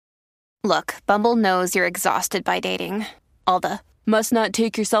Look, Bumble knows you're exhausted by dating. All the must not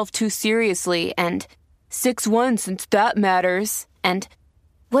take yourself too seriously and 6'1" since that matters. And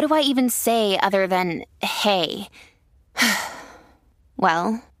what do I even say other than hey?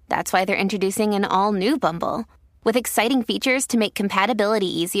 Well, that's why they're introducing an all-new Bumble with exciting features to make compatibility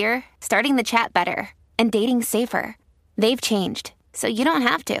easier, starting the chat better, and dating safer. They've changed, so you don't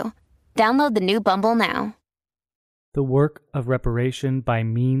have to. Download the new Bumble now. The work of reparation by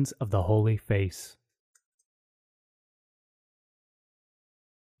means of the Holy Face.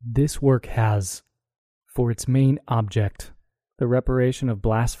 This work has, for its main object, the reparation of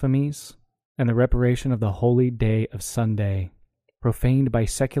blasphemies and the reparation of the holy day of Sunday, profaned by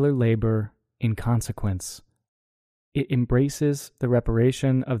secular labor in consequence. It embraces the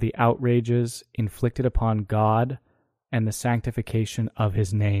reparation of the outrages inflicted upon God and the sanctification of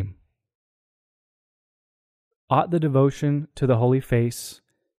His name. Ought the devotion to the Holy Face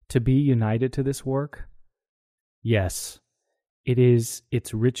to be united to this work? Yes, it is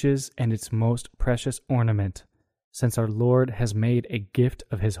its riches and its most precious ornament, since our Lord has made a gift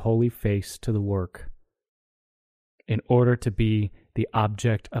of His holy face to the work, in order to be the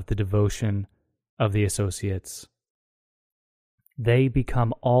object of the devotion of the associates. They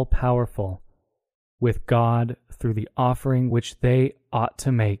become all-powerful with God through the offering which they ought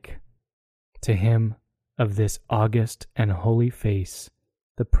to make to Him of this august and holy face,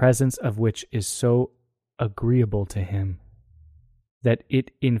 the presence of which is so agreeable to Him, that it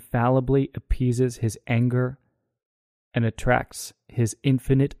infallibly appeases His anger and attracts His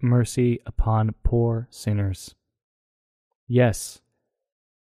infinite mercy upon poor sinners. Yes,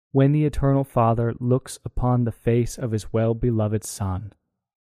 when the Eternal Father looks upon the face of His well-beloved Son,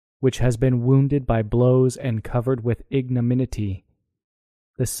 which has been wounded by blows and covered with ignominy,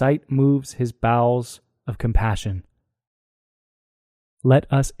 the sight moves His bowels of compassion.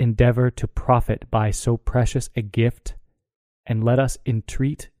 Let us endeavor to profit by so precious a gift, and let us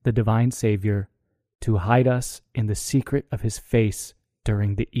entreat the divine Savior to hide us in the secret of His face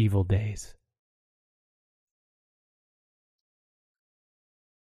during the evil days.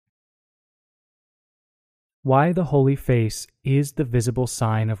 Why the Holy Face is the visible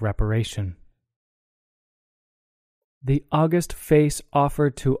sign of reparation. The august face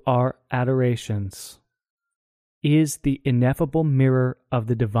offered to our adorations is the ineffable mirror of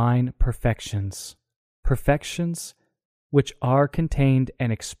the divine perfections, perfections which are contained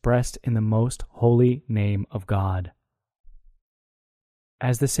and expressed in the most holy name of God.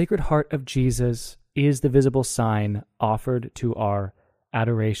 As the Sacred Heart of Jesus is the visible sign offered to our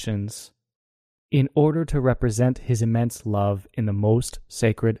adorations, in order to represent His immense love in the most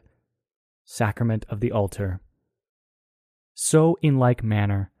sacred sacrament of the altar, so in like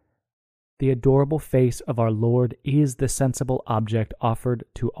manner, the adorable face of our Lord is the sensible object offered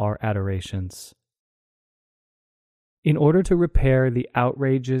to our adorations. In order to repair the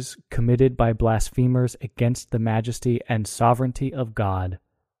outrages committed by blasphemers against the majesty and sovereignty of God,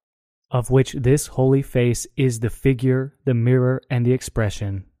 of which this holy face is the figure, the mirror, and the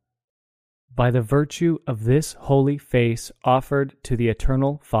expression, by the virtue of this holy face offered to the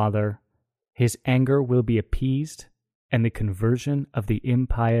Eternal Father, His anger will be appeased, and the conversion of the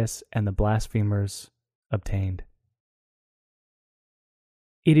impious and the blasphemers obtained.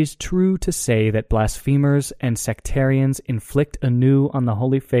 It is true to say that blasphemers and sectarians inflict anew on the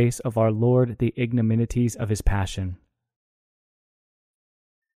holy face of our Lord the ignominies of His passion.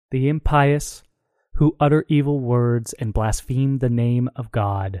 The impious, who utter evil words and blaspheme the name of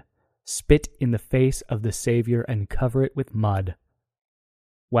God, spit in the face of the Savior and cover it with mud,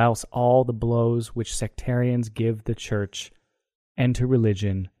 whilst all the blows which sectarians give the Church and to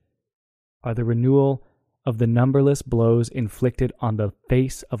religion are the renewal of the numberless blows inflicted on the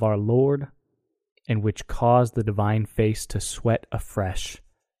face of our Lord, and which cause the divine face to sweat afresh,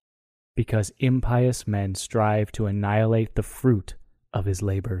 because impious men strive to annihilate the fruit of His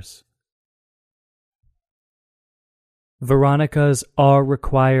labors. Veronicas are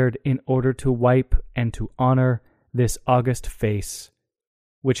required in order to wipe and to honor this august face,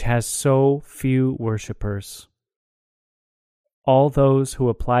 which has so few worshippers. All those who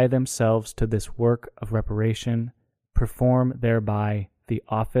apply themselves to this work of reparation perform thereby the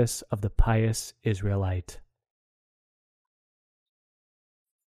office of the pious Israelite.